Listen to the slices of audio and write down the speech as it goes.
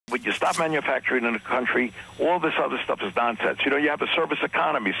You stop manufacturing in a country, all this other stuff is nonsense. You have a service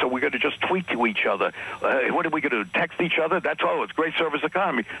economy, so we're going to just tweet to each other. What are we going to do, text each other? That's all. It's great service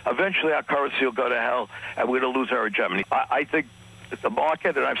economy. Eventually, our currency will go to hell, and we're going to lose our hegemony. I think the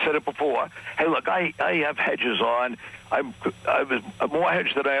market, and I've said it before, hey, look, I have hedges on. I'm more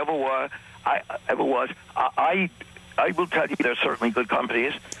hedged than I ever was. I will tell you there's certainly good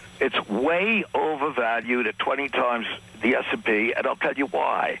companies. It's way overvalued at 20 times the S&P, and I'll tell you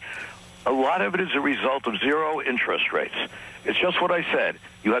why. A lot of it is a result of zero interest rates. It's just what I said.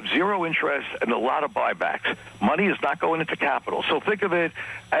 You have zero interest and a lot of buybacks. Money is not going into capital. So think of it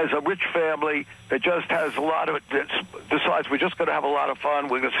as a rich family that just has a lot of it, decides we're just going to have a lot of fun.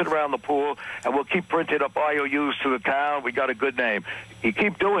 We're going to sit around the pool, and we'll keep printing up IOUs to the town. We got a good name. You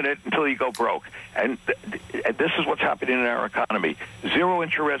keep doing it until you go broke. And this is what's happening in our economy. Zero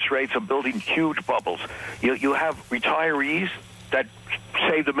interest rates are building huge bubbles. You have retirees that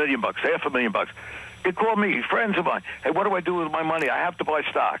saved $1 million, $500,000. They call me, friends of mine. Hey, what do I do with my money? I have to buy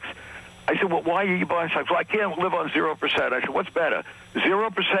stocks. I said, well, why are you buying stocks? Well, I can't live on 0%. I said, what's better,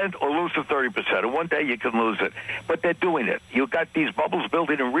 0% or lose to 30%? And one day you can lose it. But they're doing it. You've got these bubbles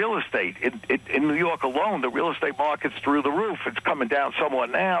building in real estate. In New York alone, the real estate market's through the roof. It's coming down somewhat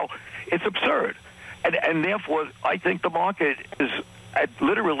now. It's absurd. And therefore, I think the market is at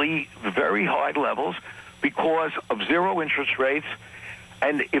literally very high levels because of zero interest rates.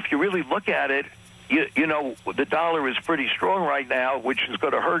 And if you really look at it, the dollar is pretty strong right now, which is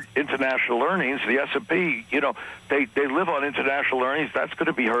going to hurt international earnings. The S&P, they live on international earnings. That's going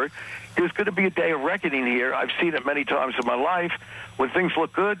to be hurt. There's going to be a day of reckoning here. I've seen it many times in my life. When things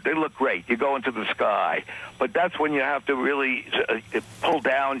look good, they look great. You go into the sky. But that's when you have to really pull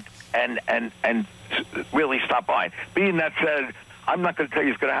down and really stop buying. Being that said, I'm not going to tell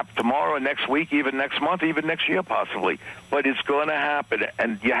you it's going to happen tomorrow, next week, even next month, even next year possibly. But it's going to happen,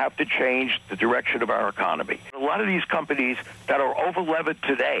 and you have to change the direction of our economy. A lot of these companies that are over-levered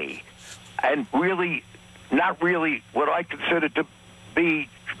today and really not really what I consider to be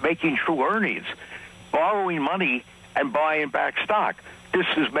making true earnings, borrowing money and buying back stock. This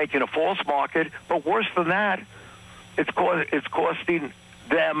is making a false market, but worse than that, it's costing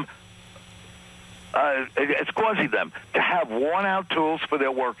them it's causing them to have worn-out tools for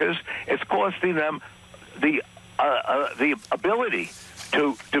their workers. It's costing them the ability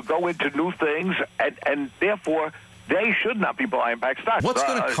to go into new things, and therefore they should not be buying back stocks. What's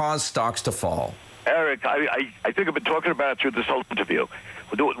going to cause stocks to fall? Eric, I think I've been talking about it through this whole interview.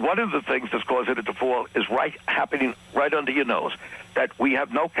 One of the things that's causing it to fall is happening right under your nose, that we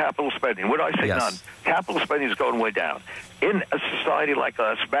have no capital spending. When I say none, capital spending is going way down. In a society like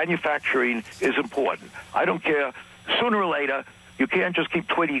us, manufacturing is important. I don't care. Sooner or later, you can't just keep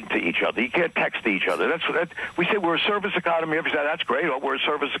tweeting to each other. You can't text to each other. We say we're a service economy. Everybody says, that's great. Oh, we're a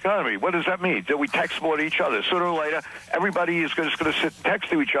service economy. What does that mean? That we text more to each other. Sooner or later, everybody is just going to sit and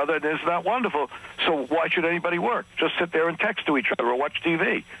text to each other, and isn't that wonderful? So why should anybody work? Just sit there and text to each other or watch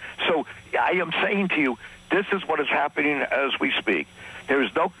TV. So I am saying to you, this is what is happening as we speak. There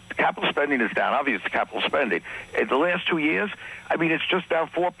is no capital spending is down. Obviously, capital spending. In the last 2 years, it's just down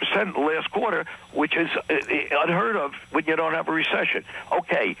 4% in the last quarter, which is unheard of when you don't have a recession.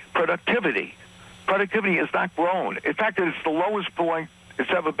 Okay, productivity. Productivity has not grown. In fact, it's the lowest point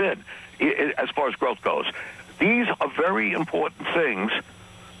it's ever been as far as growth goes. These are very important things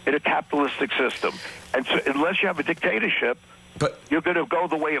in a capitalistic system. And so unless you have a dictatorship, you're going to go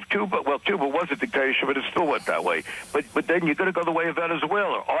the way of Cuba. Well, Cuba was a dictatorship, but it still went that way. But then you're going to go the way of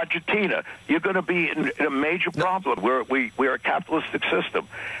Venezuela or Argentina. You're going to be in a major problem. We're a capitalistic system.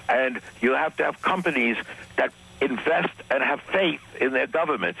 And you have to have companies that invest and have faith in their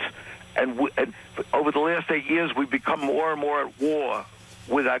governments. And over the last 8 years, we've become more and more at war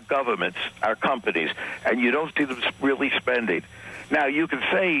with our governments, our companies, and you don't see them really spending. Now, you can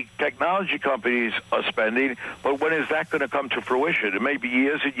say technology companies are spending, but when is that going to come to fruition? It may be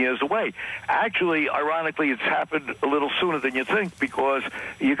years and years away. Actually, ironically, it's happened a little sooner than you think because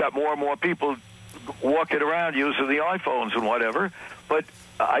you got more and more people walking around using the iPhones and whatever. But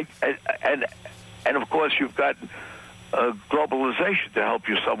and of course, you've got globalization to help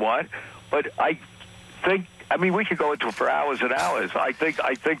you somewhat. But I think, we could go into it for hours and hours. I think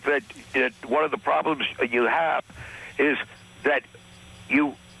that one of the problems you have is that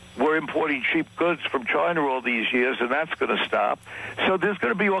you were importing cheap goods from China all these years, and that's going to stop. So there's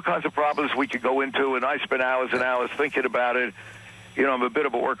going to be all kinds of problems we could go into, and I spend hours and hours thinking about it. I'm a bit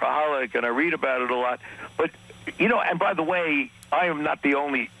of a workaholic, and I read about it a lot. But, and by the way, I am not the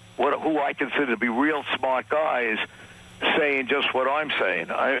only who I consider to be real smart guys saying just what I'm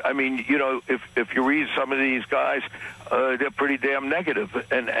saying. I mean, you know, if you read some of these guys, they're pretty damn negative,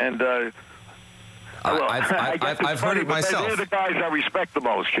 and I've heard it myself. They're the guys I respect the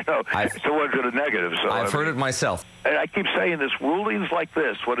most, you know. It's the ones that are negative. So I've heard it myself. And I keep saying this, rulings like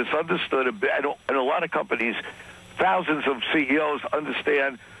this, when it's understood, and a lot of companies, thousands of CEOs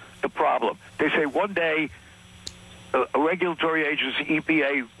understand the problem. They say one day a regulatory agency,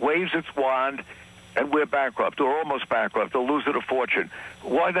 EPA, waves its wand, and we're bankrupt, or almost bankrupt, or losing a fortune.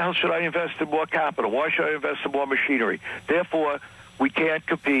 Why the hell should I invest in more capital? Why should I invest in more machinery? Therefore, we can't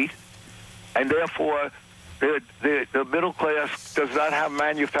compete, and therefore, the middle class does not have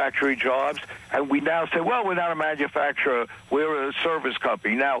manufacturing jobs, and we now say, well, we're not a manufacturer, we're a service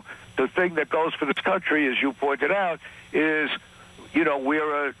company. Now, the thing that goes for this country, as you pointed out, is, you know,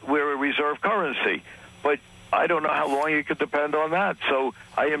 we're a reserve currency. But I don't know how long you could depend on that. So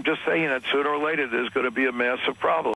I am just saying that sooner or later there's going to be a massive problem.